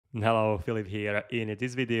Hello, Philip here. In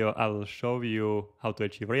this video, I will show you how to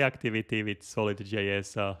achieve reactivity with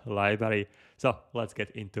solid.js library. So let's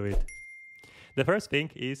get into it. The first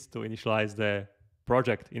thing is to initialize the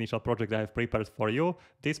initial project I have prepared for you.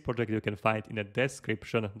 This project you can find in the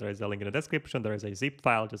description. There is a link in the description. There is a zip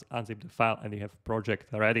file. Just unzip the file and you have project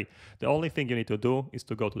ready. The only thing you need to do is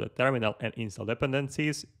to go to the terminal and install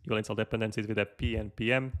dependencies. You will install dependencies with a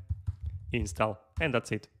npm install, and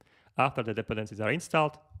that's it. After the dependencies are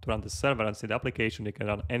installed, to run the server and see the application, you can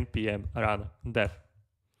run npm run dev.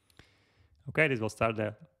 Okay, this will start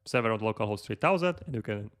the server on localhost 3000, and you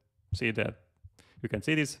can see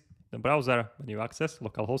this in the browser when you access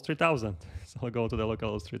localhost 3000. So I'll go to the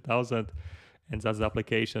localhost 3000, and that's the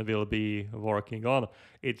application will be working on.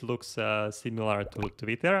 It looks similar to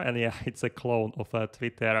Twitter, and yeah, it's a clone of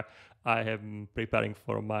Twitter I am preparing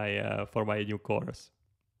for my new course.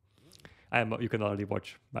 You can already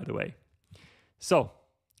watch, by the way. So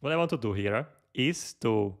what I want to do here is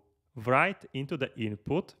to write into the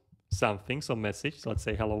input something, some message, so let's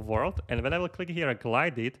say hello world. And when I will click here and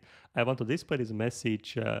glide it, I want to display this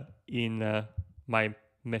message in my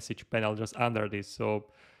message panel just under this. So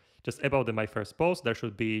just above my first post, there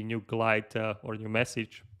should be new glide or new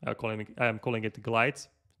message. I am calling it glides.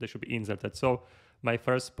 They should be inserted. So my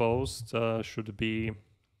first post should be,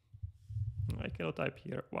 I cannot type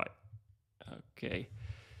here, why? Okay,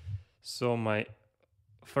 so my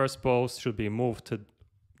first post should be moved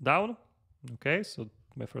down. Okay, so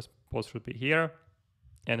my first post should be here,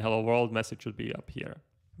 and hello world message should be up here.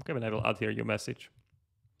 Okay, then I will add here your message.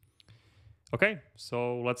 Okay,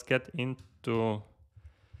 so let's get into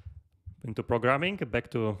programming. Back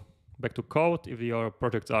to code. If your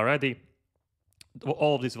projects are ready,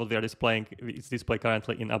 all of this what we are displaying is displayed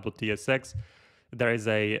currently in app.tsx. There is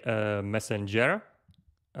a messenger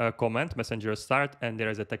comment, messenger start, and there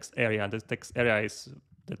is a text area, and the text area is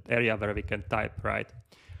the area where we can type, right?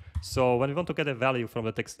 So when we want to get a value from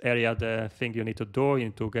the text area, the thing you need to do, you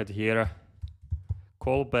need to get here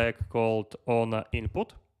callback called on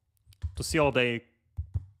input. To see all the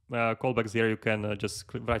callbacks here, you can just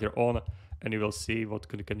write here on, and you will see what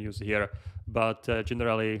you can use here. But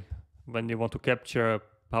generally, when you want to capture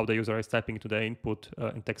how the user is typing to the input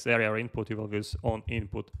in text area or input, you will use on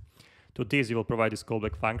input. To this, you will provide this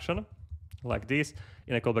callback function like this.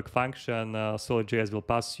 In a callback function, solid.js will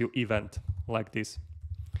pass you event like this.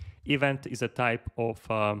 Event is a type of,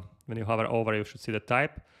 when you hover over, you should see the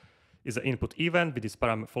type, is an input event with these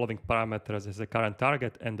following parameters as a current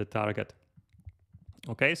target and the target.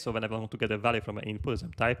 Okay, so when I want to get a value from an input as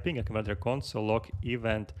I'm typing, I can run the console log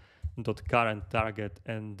event.current target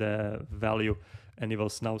and the value, and you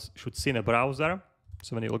will now should see in a browser.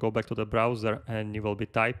 So when you will go back to the browser and you will be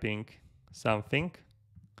typing something,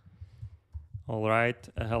 all right,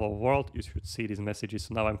 hello world, you should see these messages.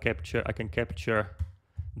 So now I can capture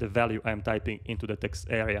the value I'm typing into the text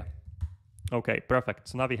area. Okay, perfect.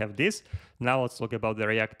 So now we have this. Now let's talk about the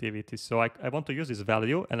reactivity. So I want to use this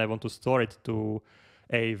value and I want to store it to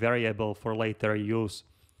a variable for later use.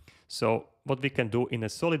 So what we can do in a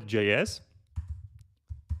solid.js,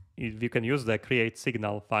 you can use the create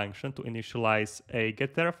signal function to initialize a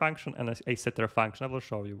getter function and a setter function. I will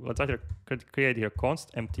show you. Let's either create here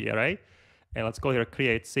const empty array, and let's call here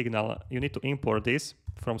create signal. You need to import this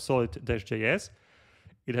from solid.js.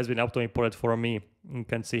 It has been auto-imported for me. You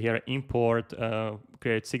can see here import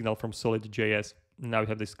create signal from solid.js. Now we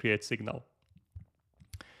have this create signal.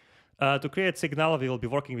 To create signal, we will be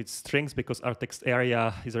working with strings because our text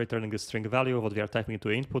area is returning a string value, what we are typing into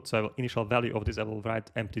input. So initial value of this, I will write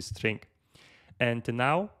empty string. And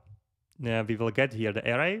now we will get here the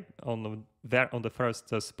array. On the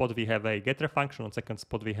first spot, we have a getter function. On second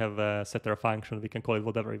spot, we have a setter function. We can call it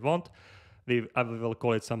whatever we want. We will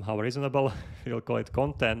call it somehow reasonable. We will call it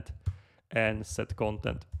content and set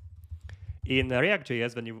content. In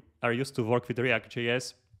React.js, when you are used to work with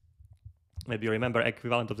React.js, maybe you remember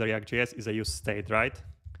equivalent of the React.js is a use state, right?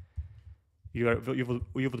 You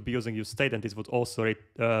would be using use state, and this would also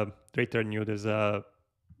return you this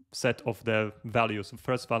set of the values. The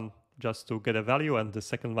first one just to get a value, and the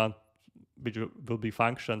second one which will be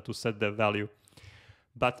function to set the value.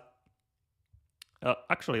 But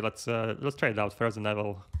actually, let's try it out first, and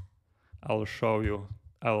I'll show you.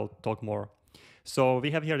 I will talk more. So we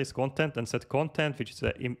have here this content and set content, which is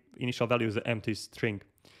the initial value is the empty string.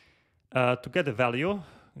 To get the value,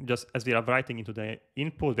 just as we are writing into the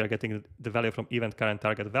input, we are getting the value from event current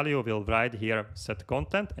target value. We'll write here set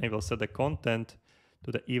content, and we'll set the content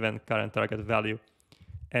to the event current target value.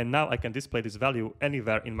 And now I can display this value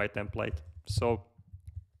anywhere in my template. So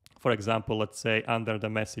for example, let's say under the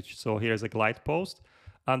message. So here's a glide post.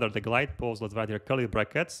 Under the glide pose, let's write here curly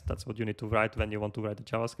brackets. That's what you need to write when you want to write the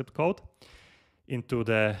JavaScript code into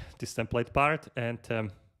this template part, and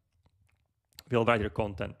we'll write your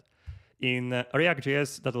content. In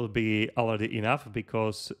React.js, that will be already enough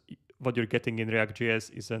because what you're getting in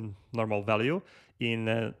React.js is a normal value.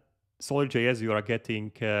 In Solid.js, you are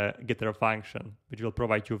getting getter function, which will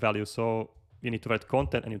provide you value. So you need to write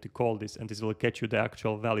content and you need to call this, and this will get you the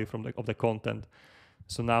actual value of the content.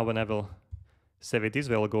 So now when I will save it this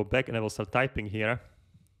way, I'll go back and I will start typing here.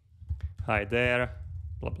 Hi there,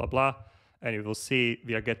 blah, blah, blah. And you will see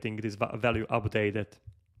we are getting this value updated.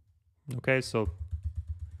 Okay, so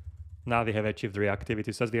now we have achieved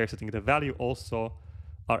reactivity. So as we are setting the value, also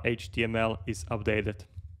our HTML is updated.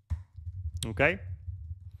 Okay.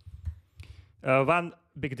 One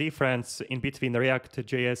big difference in between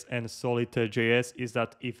React.js and Solid.js is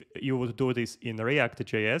that if you would do this in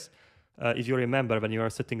React.js, if you remember when you are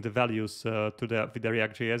setting the values with the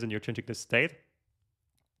React.js and you're changing the state,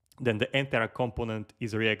 then the entire component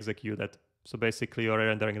is re-executed. So basically you're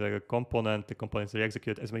rendering the component is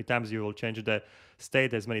re-executed. As many times you will change the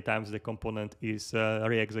state, as many times the component is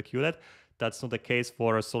re-executed. That's not the case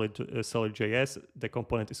for Solid.js. The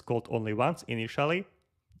component is called only once initially.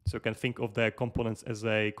 So you can think of the components as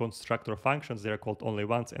a constructor functions. They are called only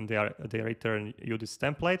once, and they return you this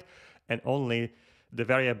template, and only the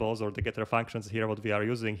variables or the getter functions here, what we are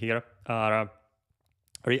using here, are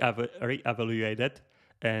re-evaluated,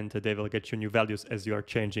 and they will get you new values as you are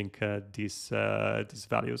changing these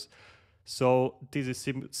values. So this is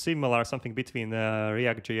similar, something between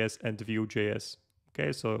React.js and Vue.js.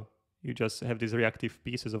 Okay, so you just have these reactive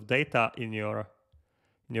pieces of data in your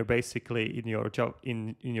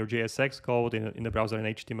JSX code, in the browser in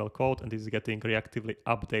HTML code, and this is getting reactively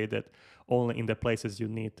updated only in the places you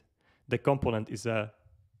need. The component is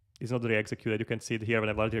not re-executed. You can see it here when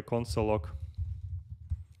I write here console log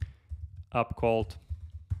up called.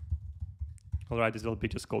 All right, this will be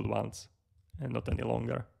just called once and not any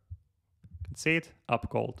longer. You can see it, up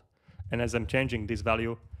called. And as I'm changing this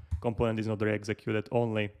value, component is not re-executed,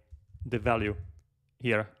 only the value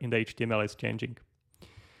here in the HTML is changing.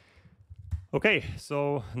 Okay,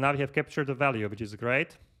 so now we have captured the value, which is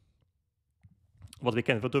great. What we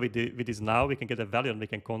can do with this now, we can get a value and we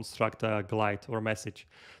can construct a glide or message.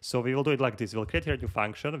 So we will do it like this. We'll create here a new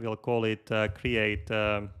function. We'll call it create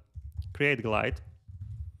glide.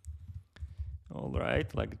 All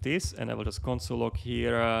right, like this. And I will just console log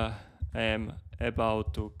here. I am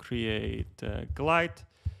about to create glide.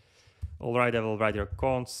 All right, I will write here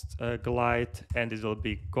const glide, and this will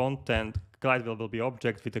be content. Glide will be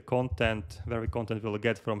object with the content, where the content will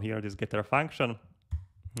get from here this getter function.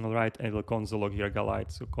 All right, and it will console log here glide.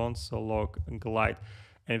 So console log glide,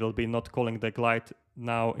 and it will be not calling the glide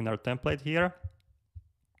now in our template here,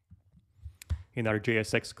 in our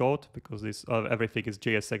JSX code, because this everything is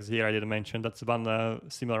JSX here. I didn't mention that's one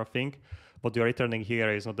similar thing. What you're returning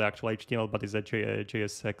here is not the actual HTML, but is a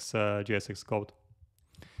JSX code.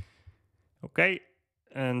 Okay,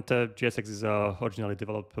 and JSX is originally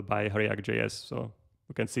developed by React.js, so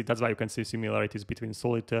you can see, that's why you can see similarities between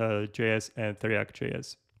Solid.js and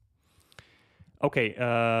React.js. Okay,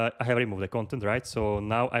 I have removed the content, right? So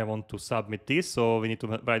now I want to submit this. So we need to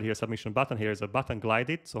write here submission button. Here is a button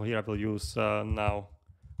glided. So here I will use now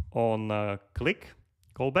on click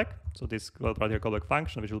callback. So this will write here callback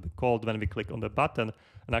function, which will be called when we click on the button.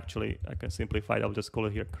 And actually, I can simplify it. I'll just call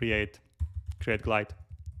it here create glide.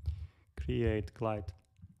 Create glide.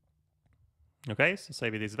 Okay, so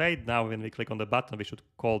save it this way. Now when we click on the button, we should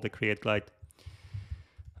call the create glide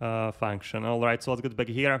function. All right, so let's get back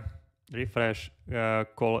here. Refresh,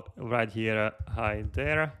 call right here, hi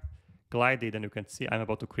there, glided, and you can see I'm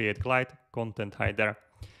about to create glide, content, hi there.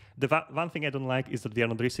 The one thing I don't like is that we are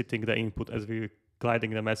not resetting the input as we're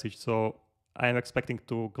gliding the message. So I'm expecting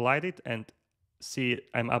to glide it and see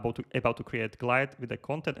I'm about to create glide with the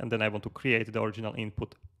content, and then I want to create the original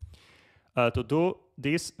input. To do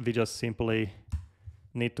this, we just simply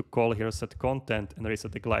need to call here set content and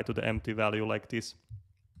reset the glide to the empty value like this.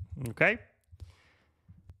 Okay.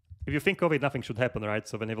 If you think of it, nothing should happen, right?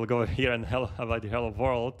 So when it will go here and about the hello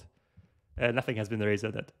world, nothing has been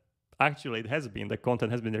resetted. Actually, it has been. The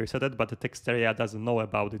content has been resetted, but the text area doesn't know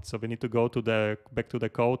about it. So we need to go to back to the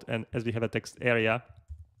code, and as we have a text area,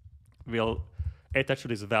 we'll attach to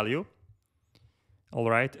this value. All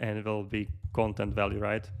right, and it will be content value,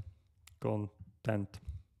 right? Content.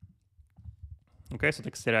 Okay, so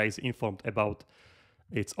text area is informed about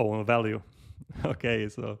its own value. Okay,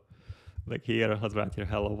 so like here, let's write here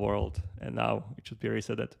hello world, and now it should be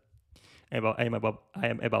resetted. I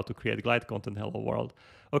am about to create glide content hello world.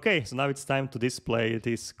 Okay, so now it's time to display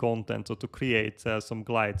this content, so to create some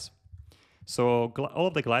glides. So all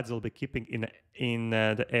of the glides will be keeping in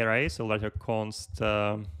the array. So let here const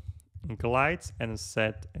glides and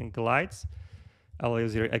set glides. I'll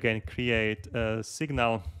use here again create a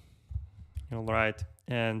signal. All right,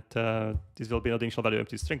 and this will be not the initial value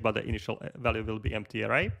empty string, but the initial value will be empty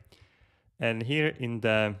array. And here in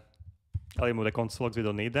the I'll remove the console logs, we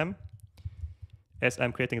don't need them. As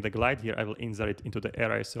I'm creating the glide here, I will insert it into the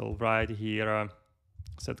array. So I'll write here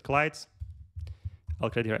set glides. I'll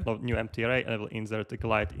create here a new empty array and I will insert the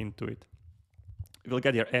glide into it. You will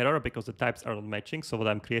get your error because the types are not matching. So what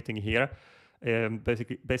I'm creating here,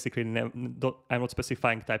 basically I'm not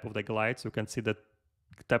specifying type of the glide. So you can see that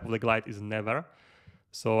type of the glide is never.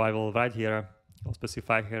 So I will write here, I'll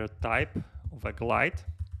specify here type of a glide,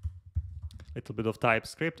 little bit of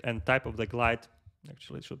Typescript, and type of the glide,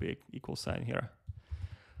 actually it should be equal sign here.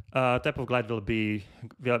 Type of glide will be,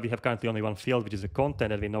 we have currently only one field, which is a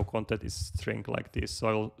content, and we know content is string like this. So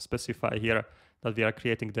I will specify here that we are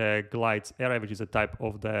creating the glides array, which is a type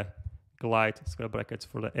of the glide, square brackets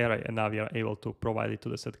for the array, and now we are able to provide it to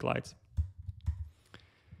the set glides.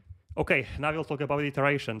 Okay, now we'll talk about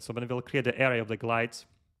iteration. So when we'll create the array of the glides,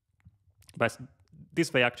 but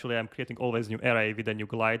this way actually I'm creating always new array with a new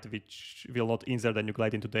glide, which will not insert the new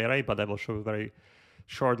glide into the array, but I will show you very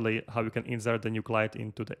shortly how you can insert the new glide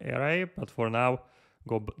into the array. But for now,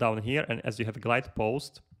 go down here, and as you have a glide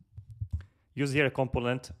post, use here a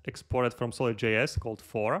component exported from solid.js called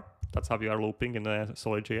for. That's how you are looping in the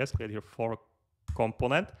solid.js. Create here for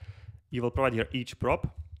component. You will provide here each prop.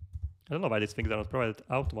 I don't know why these things are not provided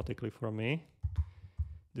automatically for me.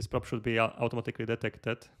 This prop should be automatically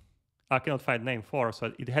detected. I cannot find name for,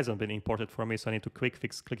 so it hasn't been imported for me. So I need to click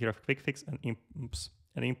here, quick fix, and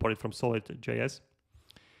import it from solid.js.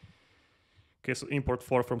 Okay, so import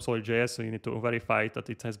for from solid.js. So you need to verify that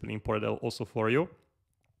it has been imported also for you.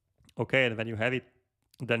 Okay, and when you have it,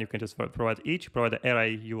 then you can just provide the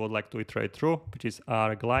array you would like to iterate through, which is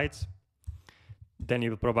our glides. Then you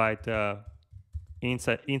will provide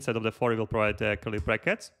inside of the for, you will provide curly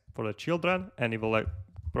brackets for the children, and you will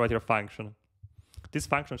provide your function. This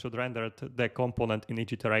function should render the component in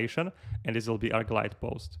each iteration, and this will be our glide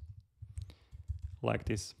post, like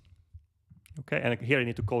this. Okay, and here you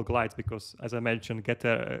need to call glides because, as I mentioned,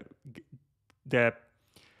 the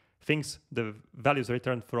values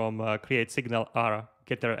returned from create signal are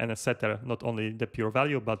getter and a setter, not only the pure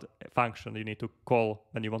value, but a function you need to call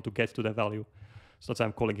when you want to get to the value. So that's why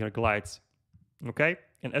I'm calling here glides. Okay,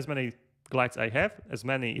 and as many glides I have, as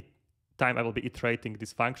many time I will be iterating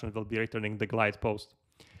this function, will be returning the glide post.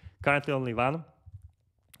 Currently only one,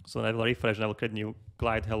 so I will refresh and I will create new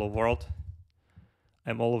glide hello world.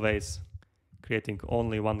 I'm always creating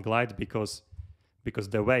only one glide because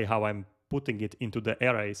the way how I'm putting it into the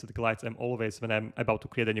arrays, the glides, I'm always, when I'm about to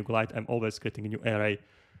create a new glide, I'm always creating a new array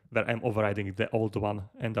where I'm overriding the old one,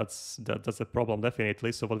 and that's a problem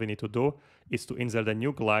definitely. So what we need to do is to insert a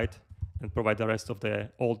new glide and provide the rest of the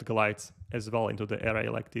old glides as well into the array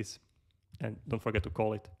like this. And don't forget to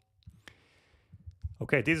call it.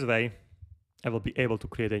 Okay, this way I will be able to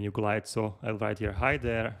create a new glide. So I'll write here, hi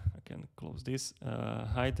there. I can close this.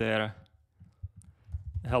 Hi there.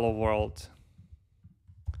 Hello world.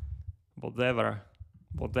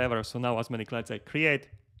 Whatever. So now as many glides I create,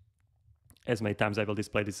 as many times I will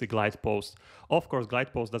display this glide post. Of course,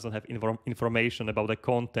 glide post doesn't have information about the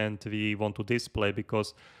content we want to display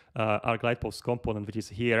because our glide post component, which is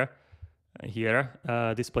here,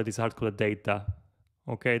 display this hard-coded data.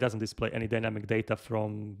 Okay, it doesn't display any dynamic data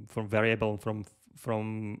from variable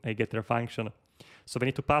from a getter function. So we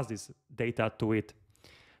need to pass this data to it.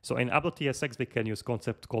 So in ablo.tsx we can use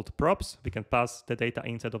concept called props. We can pass the data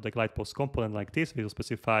inside of the glide post component like this. We will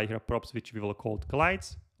specify here props which we will call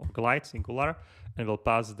glides, or glide singular, and we'll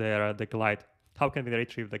pass there the glide. How can we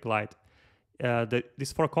retrieve the glide?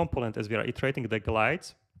 This for component, as we are iterating the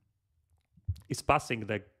glides, is passing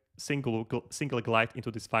the single glide into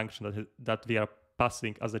this function that we are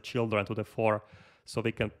passing as a children to the for. So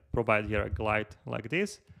we can provide here a glide like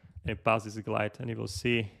this and pass this glide, and you will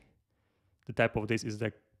see the type of this is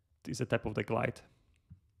the type of the glide.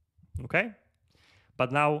 Okay,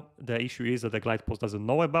 but now the issue is that the glide post doesn't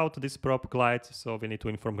know about this prop glide, so we need to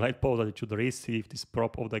inform glide post that it should receive this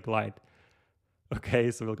prop of the glide.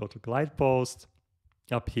 Okay, so we'll go to glide post.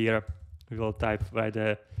 Up here we will type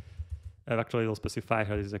actually we'll specify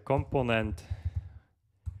here is a component,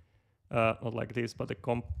 not like this, but a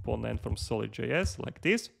component from solid.js like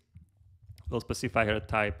this. We'll specify here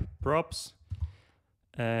type props,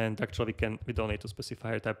 And actually we don't need to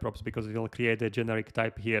specify type props because we will create a generic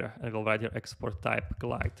type here and we'll write here export type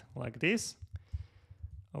glide like this.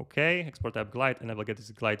 Okay, export type glide, and I will get this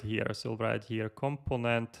glide here. So we'll write here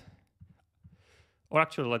component, or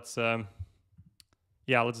actually let's do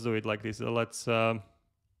it like this. Let's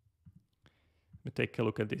take a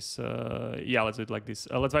look at this. Let's do it like this.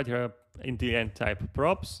 Let's write here in the end type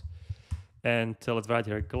props, and let's write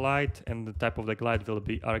here glide, and the type of the glide will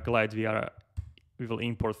be our glide we will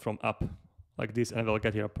import from app like this, and we'll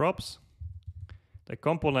get here props. The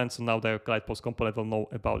components, so now the glide post component will know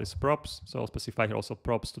about these props. So I'll specify here also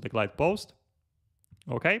props to the glide post.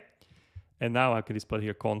 Okay, and now I can display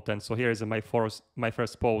here content. So here is my first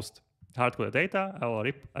post hard-coded data. I will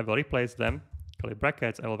replace them, curly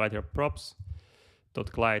brackets. I will write here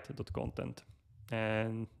props.glide.content,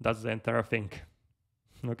 and that's the entire thing.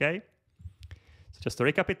 Okay, so just to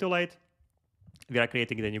recapitulate, we are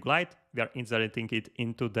creating the new glide. We are inserting it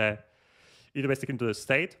into the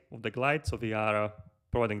state of the glide. So we are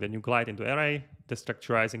providing the new glide into array,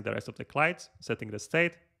 destructurizing the rest of the glides, setting the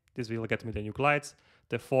state. This will get me the new glides.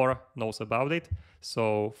 The for knows about it.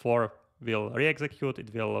 So for will re-execute.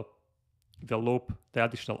 It will loop the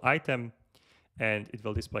additional item, and it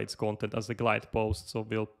will display its content as the glide post. So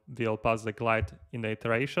we'll pass the glide in the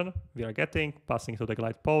iteration we are getting, passing to the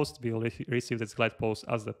glide post. We will receive this glide post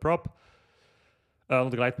as the prop.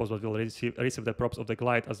 The glide post will receive the props of the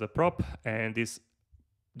glide as the prop, and this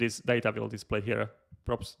data will display here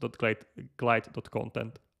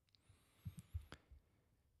props.glide.content.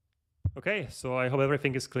 Okay, so I hope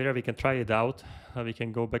everything is clear. We can try it out. We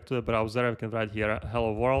can go back to the browser. We can write here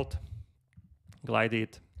hello world, glide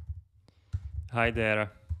it, hi there,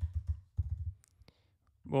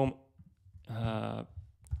 boom, how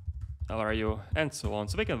are you, and so on.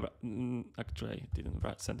 So we can actually I didn't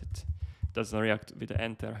send it. Doesn't react with the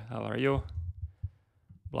enter. How are you?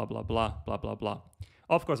 Blah, blah, blah, blah, blah, blah.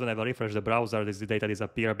 Of course, whenever I refresh the browser, the data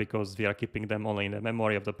disappear because we are keeping them only in the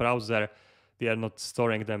memory of the browser. We are not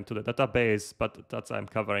storing them to the database, but that's I'm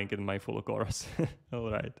covering in my full course. All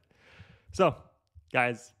right. So,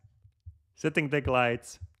 guys, setting the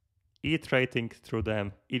glides, iterating through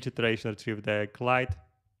them, each iteration retrieve the glide,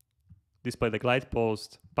 display the glide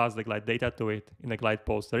post, pass the glide data to it, in the glide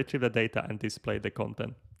post retrieve the data and display the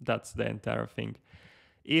content. That's the entire thing.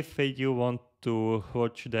 If you want to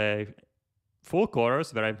watch the full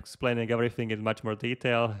course where I'm explaining everything in much more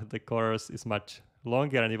detail, the course is much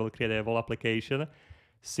longer and you will create a whole application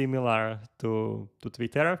similar to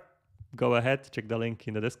Twitter. Go ahead, check the link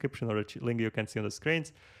in the description or the link you can see on the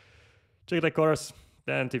screens. Check the course,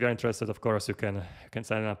 and if you're interested, of course, you can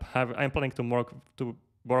sign up. I'm planning to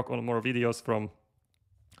work on more videos from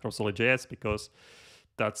Solid.js because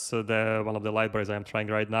that's one of the libraries I'm trying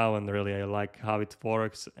right now, and really I like how it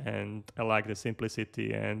works, and I like the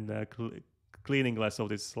simplicity and cleaning less of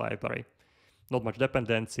this library. Not much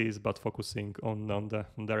dependencies, but focusing on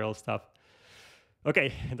the real stuff.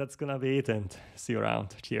 Okay, that's gonna be it, and see you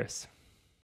around. Cheers.